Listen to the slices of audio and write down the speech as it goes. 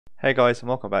Hey guys, and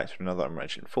welcome back to another Unreal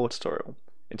Engine 4 tutorial.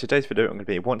 In today's video I'm going to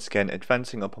be once again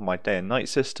advancing upon my day and night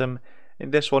system. In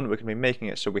this one we're going to be making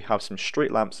it so we have some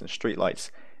street lamps and street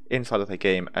lights inside of the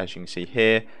game, as you can see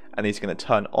here, and these are going to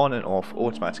turn on and off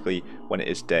automatically when it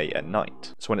is day and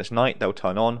night. So when it's night they'll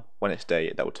turn on, when it's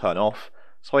day they'll turn off.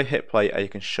 So I hit play and you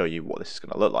can show you what this is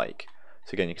going to look like.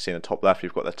 So again, you can see in the top left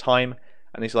we've got the time,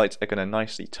 and these lights are going to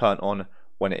nicely turn on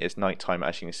when it is night time,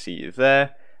 as you can see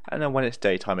there. And then when it's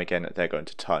daytime again, they're going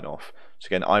to turn off. So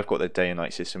again, I've got the day and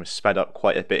night system sped up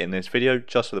quite a bit in this video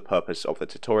just for the purpose of the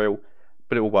tutorial,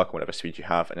 but it will work on whatever speed you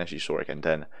have, and as you saw again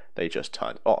then, they just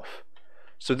turned off.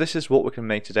 So this is what we're going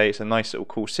to make today. It's a nice little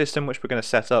cool system which we're going to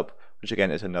set up, which again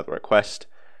is another request.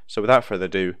 So without further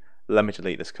ado, let me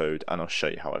delete this code and I'll show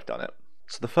you how I've done it.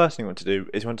 So the first thing we want to do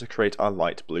is we want to create our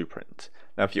light blueprint.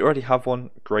 Now if you already have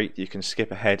one, great, you can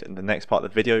skip ahead in the next part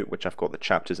of the video, which I've got the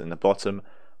chapters in the bottom.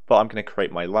 But I'm going to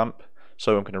create my lamp,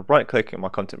 so I'm going to right click in my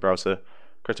content browser,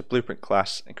 create a blueprint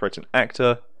class and create an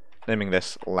actor, naming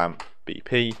this lamp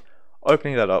BP,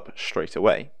 opening that up straight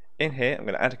away. In here I'm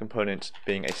going to add a component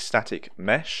being a static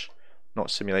mesh,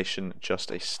 not simulation, just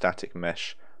a static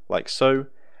mesh like so,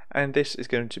 and this is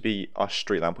going to be our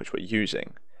street lamp which we're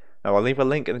using. Now I'll leave a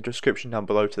link in the description down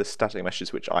below to the static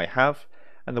meshes which I have,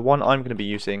 and the one I'm going to be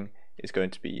using is going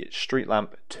to be street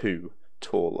lamp 2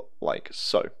 tall like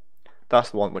so.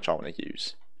 That's the one which I want to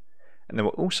use. And then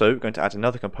we're also going to add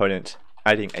another component,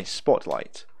 adding a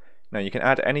spotlight. Now you can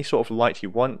add any sort of light you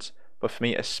want, but for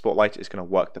me a spotlight is going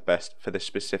to work the best for the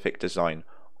specific design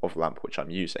of lamp which I'm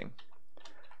using.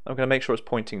 I'm going to make sure it's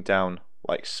pointing down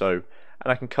like so, and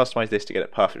I can customize this to get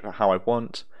it perfect for how I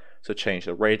want. So change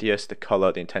the radius, the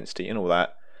color, the intensity and all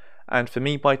that. And for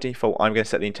me by default I'm going to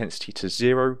set the intensity to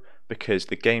 0 because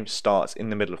the game starts in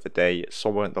the middle of the day, so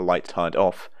I want the light turned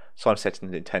off. So I'm setting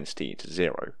the intensity to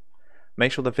 0.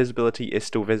 Make sure the visibility is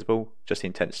still visible, just the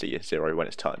intensity is 0 when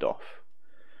it's turned off.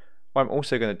 What I'm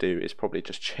also going to do is probably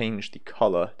just change the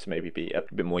colour to maybe be a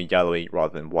bit more yellowy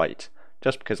rather than white,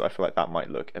 just because I feel like that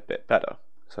might look a bit better.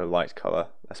 So light colour,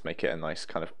 let's make it a nice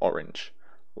kind of orange,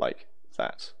 like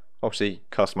that. Obviously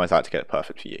customize that to get it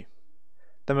perfect for you.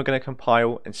 Then we're going to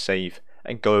compile and save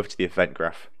and go over to the event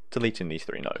graph, deleting these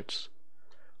 3 nodes.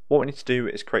 What we need to do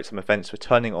is create some events for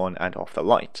turning on and off the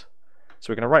light.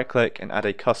 So we're going to right click and add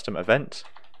a custom event,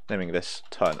 naming this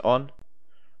turn on.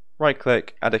 Right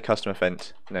click, add a custom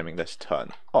event, naming this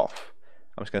turn off.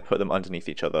 I'm just going to put them underneath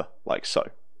each other like so.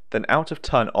 Then out of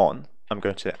turn on, I'm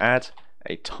going to add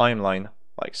a timeline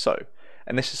like so.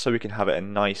 And this is so we can have it a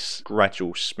nice,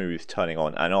 gradual, smooth turning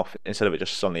on and off, instead of it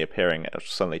just suddenly appearing and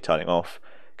suddenly turning off,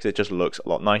 because it just looks a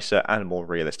lot nicer and more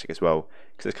realistic as well,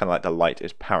 because it's kind of like the light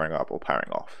is powering up or powering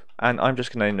off. And I'm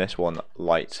just going to name this one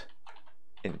light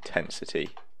intensity,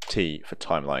 T for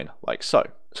timeline, like so.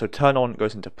 So turn on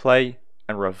goes into play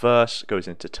and reverse goes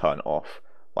into turn off,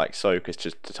 like so, because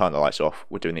just to turn the lights off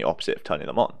we're doing the opposite of turning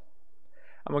them on.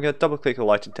 And we're going to double click the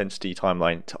light intensity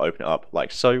timeline to open it up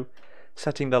like so,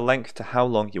 setting the length to how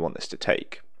long you want this to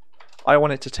take. I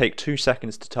want it to take 2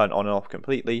 seconds to turn on and off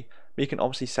completely, but you can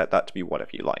obviously set that to be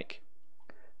whatever you like.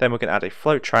 Then we're going to add a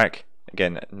float track,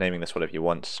 again naming this whatever you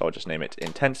want, so I'll just name it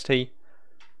intensity.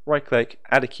 Right click,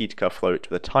 add a key to curve float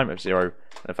with a time of 0 and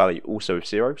a value also of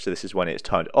 0, so this is when it's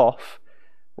turned off.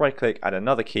 Right click, add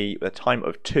another key with a time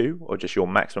of 2, or just your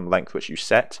maximum length which you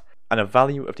set, and a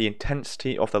value of the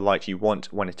intensity of the light you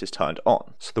want when it is turned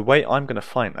on. So the way I'm going to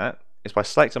find that is by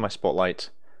selecting my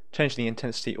spotlight, changing the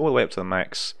intensity all the way up to the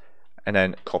max, and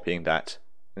then copying that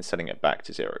and setting it back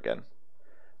to 0 again.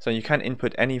 So you can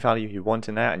input any value you want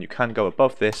in there and you can go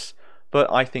above this,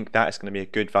 but I think that is going to be a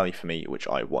good value for me which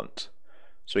I want.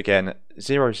 So again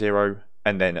 0, 0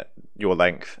 and then your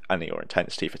length and your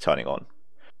intensity for turning on.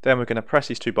 Then we're going to press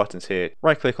these 2 buttons here,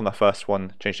 right click on the first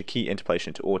one, change the key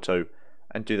interpolation to auto,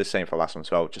 and do the same for the last one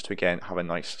as well, just to again have a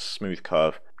nice smooth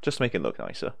curve, just to make it look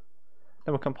nicer.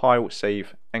 Then we'll compile,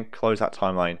 save and close that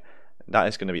timeline. That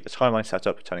is going to be the timeline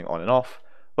setup for turning on and off,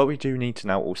 but we do need to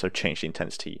now also change the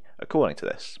intensity according to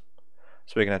this.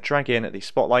 So we're going to drag in the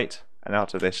spotlight and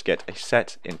out of this get a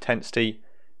set intensity,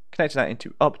 connecting that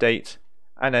into update,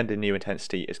 and then the new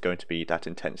intensity is going to be that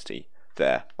intensity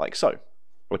there like so,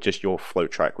 or just your flow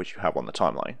track which you have on the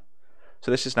timeline. So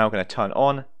this is now going to turn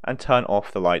on and turn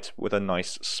off the light with a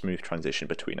nice smooth transition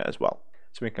between it as well.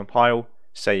 So we can compile,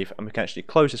 save and we can actually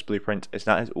close this blueprint, as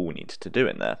that is all we need to do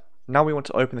in there. Now we want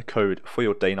to open the code for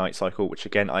your day-night cycle, which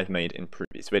again I've made in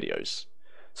previous videos.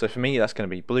 So for me that's going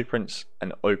to be blueprints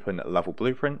and open level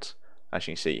blueprint, as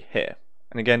you can see here.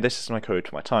 And again this is my code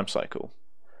for my time cycle.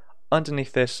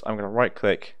 Underneath this I'm going to right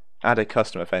click, add a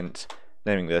custom event,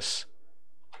 naming this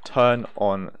turn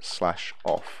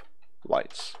on/off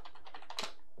lights,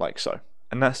 like so.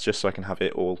 And that's just so I can have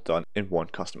it all done in one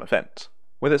custom event.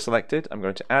 With it selected, I'm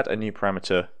going to add a new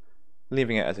parameter,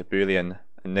 leaving it as a boolean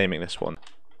and naming this one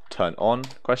turn on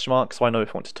question mark, so I know if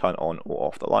I want to turn on or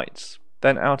off the lights.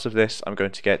 Then out of this I'm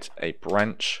going to get a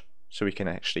branch so we can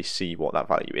actually see what that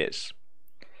value is.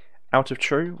 Out of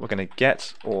true, we're going to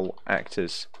get all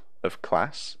actors of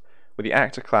class, with the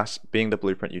actor class being the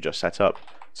blueprint you just set up,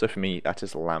 so for me that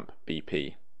is lamp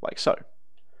BP, like so.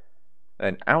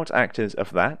 Then out actors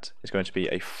of that is going to be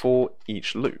a for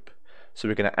each loop, so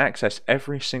we're going to access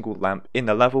every single lamp in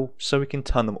the level so we can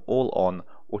turn them all on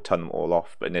or turn them all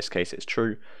off, but in this case it's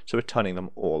true, so we're turning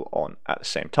them all on at the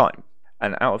same time.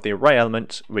 And out of the array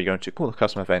element, we're going to call the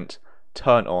custom event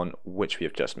turn on, which we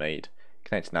have just made,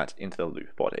 connecting that into the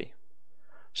loop body.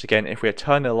 So again, if we are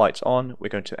turning the lights on, we're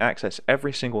going to access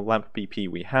every single lamp BP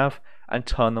we have and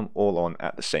turn them all on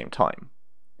at the same time.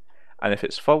 And if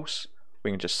it's false,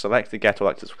 we can just select the get all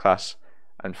actors class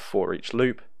and for each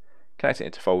loop, connect it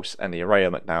into false, and the array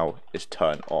element now is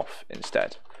turn off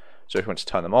instead. So if we want to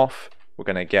turn them off, we're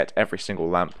going to get every single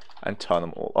lamp and turn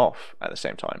them all off at the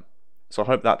same time. So I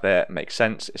hope that there makes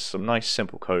sense. It's some nice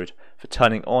simple code for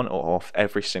turning on or off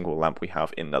every single lamp we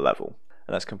have in the level.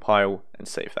 And let's compile and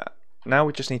save that. Now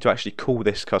we just need to actually call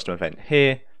this custom event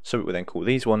here, so we will then call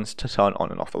these ones to turn on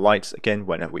and off the lights again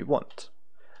whenever we want.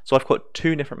 So I've got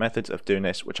two different methods of doing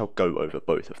this, which I'll go over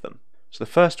both of them. So the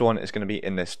first one is going to be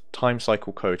in this time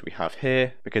cycle code we have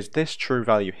here, because this true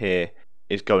value here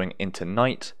is going into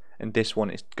night and this one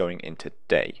is going into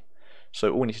day.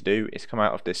 So all we need to do is come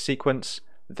out of this sequence,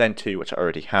 then to, which I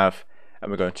already have, and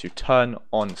we're going to turn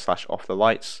on / off the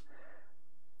lights,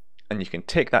 and you can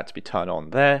tick that to be turned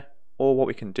on there, or what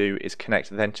we can do is connect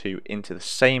then to into the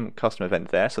same custom event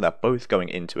there, so they're both going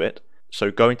into it.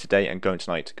 So going to day and going to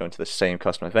night go into the same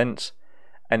custom event,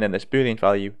 and then this boolean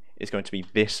value is going to be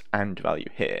this AND value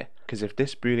here, because if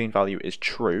this boolean value is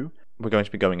true, we're going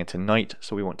to be going into night,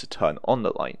 so we want to turn on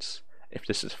the lights. If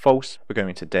this is false, we're going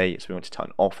into day, so we want to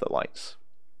turn off the lights.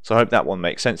 So I hope that one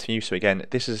makes sense for you. So again,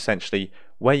 this is essentially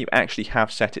where you actually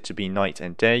have set it to be night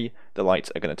and day, the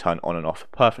lights are going to turn on and off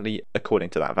perfectly according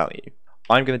to that value.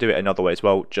 I'm going to do it another way as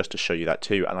well, just to show you that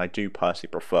too, and I do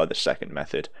personally prefer the second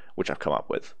method, which I've come up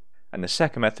with. And the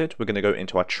second method, we're going to go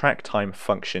into our track time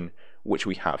function, which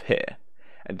we have here.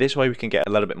 And this way we can get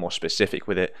a little bit more specific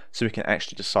with it, so we can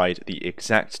actually decide the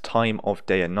exact time of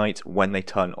day and night when they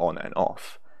turn on and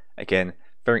off. Again,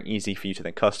 very easy for you to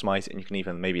then customize, and you can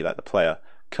even maybe let the player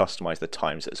customize the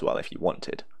times as well if you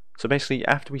wanted. So basically,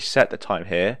 after we set the time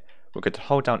here, we're going to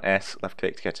hold down S, left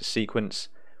click to get a sequence,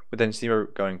 with then 0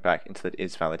 going back into the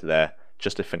is valid there,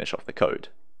 just to finish off the code.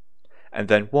 And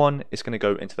then 1 is going to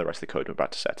go into the rest of the code we're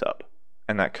about to set up.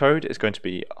 And that code is going to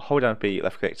be hold down B,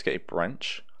 left click to get a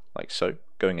branch, like so,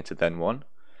 going into then 1.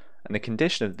 And the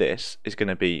condition of this is going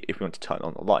to be if we want to turn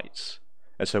on the lights.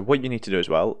 And so what you need to do as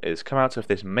well is come out of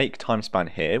this make time span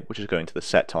here, which is going to the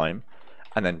set time,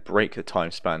 and then break the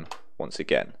time span once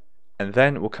again. And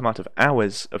then we'll come out of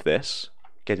hours of this,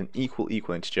 get an equal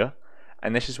integer,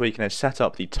 and this is where you can then set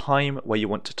up the time where you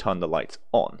want to turn the lights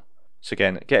on. So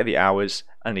again, get the hours,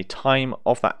 and the time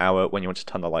of that hour when you want to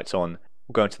turn the lights on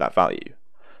will go into that value.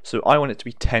 So I want it to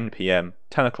be 10 PM,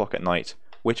 10 o'clock at night,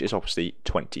 which is obviously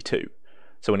 22.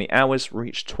 So when the hours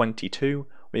reach 22,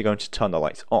 we're going to turn the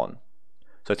lights on.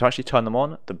 So to actually turn them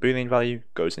on, the boolean value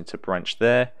goes into branch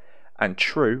there, and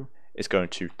true is going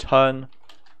to turn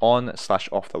on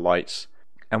 / off the lights,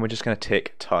 and we're just going to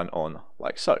tick turn on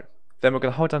like so. Then we're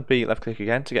going to hold down B, left click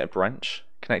again to get a branch,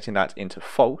 connecting that into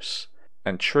false,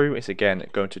 and true is again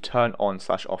going to turn on /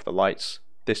 off the lights,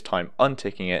 this time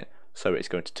unticking it, so it's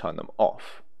going to turn them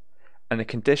off. And the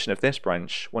condition of this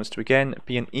branch wants to again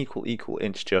be an equal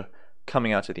integer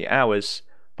coming out of the hours,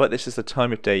 but this is the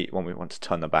time of day when we want to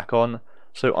turn them back on,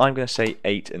 so I'm going to say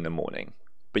 8 in the morning.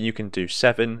 But you can do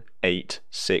 7, 8,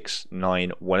 6,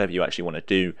 9, whatever you actually want to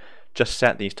do. Just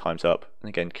set these times up and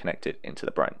again connect it into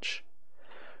the branch.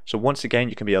 So once again,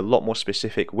 you can be a lot more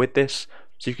specific with this,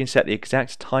 so you can set the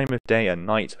exact time of day and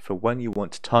night for when you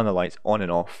want to turn the lights on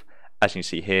and off, as you can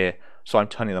see here. So I'm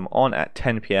turning them on at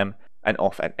 10 PM and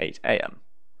off at 8 AM.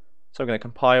 So I'm going to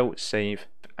compile, save,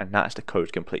 and that's the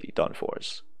code completely done for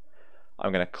us.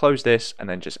 I'm going to close this and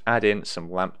then just add in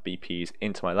some lamp BPs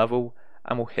into my level,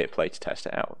 and we'll hit play to test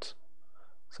it out.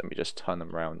 So let me just turn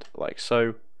them around like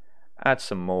so, add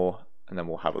some more, and then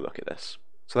we'll have a look at this.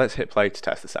 So let's hit play to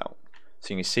test this out.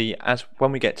 So you can see as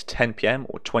when we get to 10 PM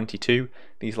or 22,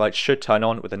 these lights should turn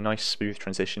on with a nice smooth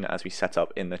transition as we set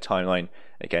up in the timeline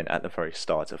again at the very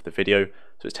start of the video.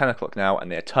 So it's 10 o'clock now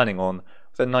and they're turning on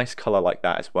with a nice color like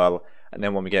that as well, and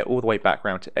then when we get all the way back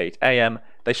around to 8 AM,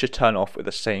 they should turn off with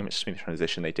the same smooth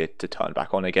transition they did to turn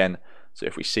back on again. So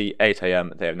if we see 8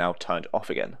 AM, they have now turned off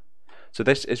again. So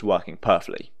this is working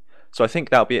perfectly. So I think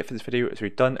that'll be it for this video, as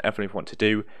we've done everything we want to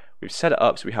do. We've set it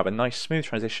up so we have a nice smooth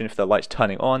transition for the lights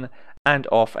turning on and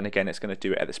off, and again it's going to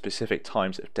do it at the specific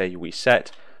times of day we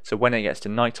set. So when it gets to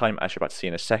nighttime, as you're about to see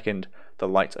in a second, the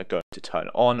lights are going to turn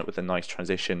on with a nice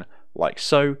transition like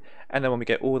so, and then when we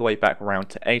get all the way back around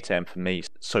to 8 AM for me,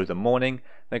 so the morning,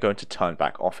 they're going to turn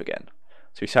back off again.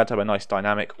 So we set up a nice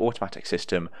dynamic automatic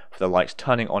system for the lights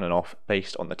turning on and off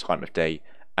based on the time of day,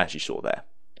 as you saw there.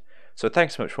 So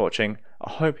thanks so much for watching. I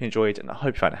hope you enjoyed and I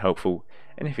hope you found it helpful,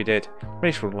 and if you did,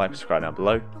 make sure to like and subscribe down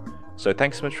below. So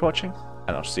thanks so much for watching,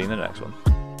 and I'll see you in the next one.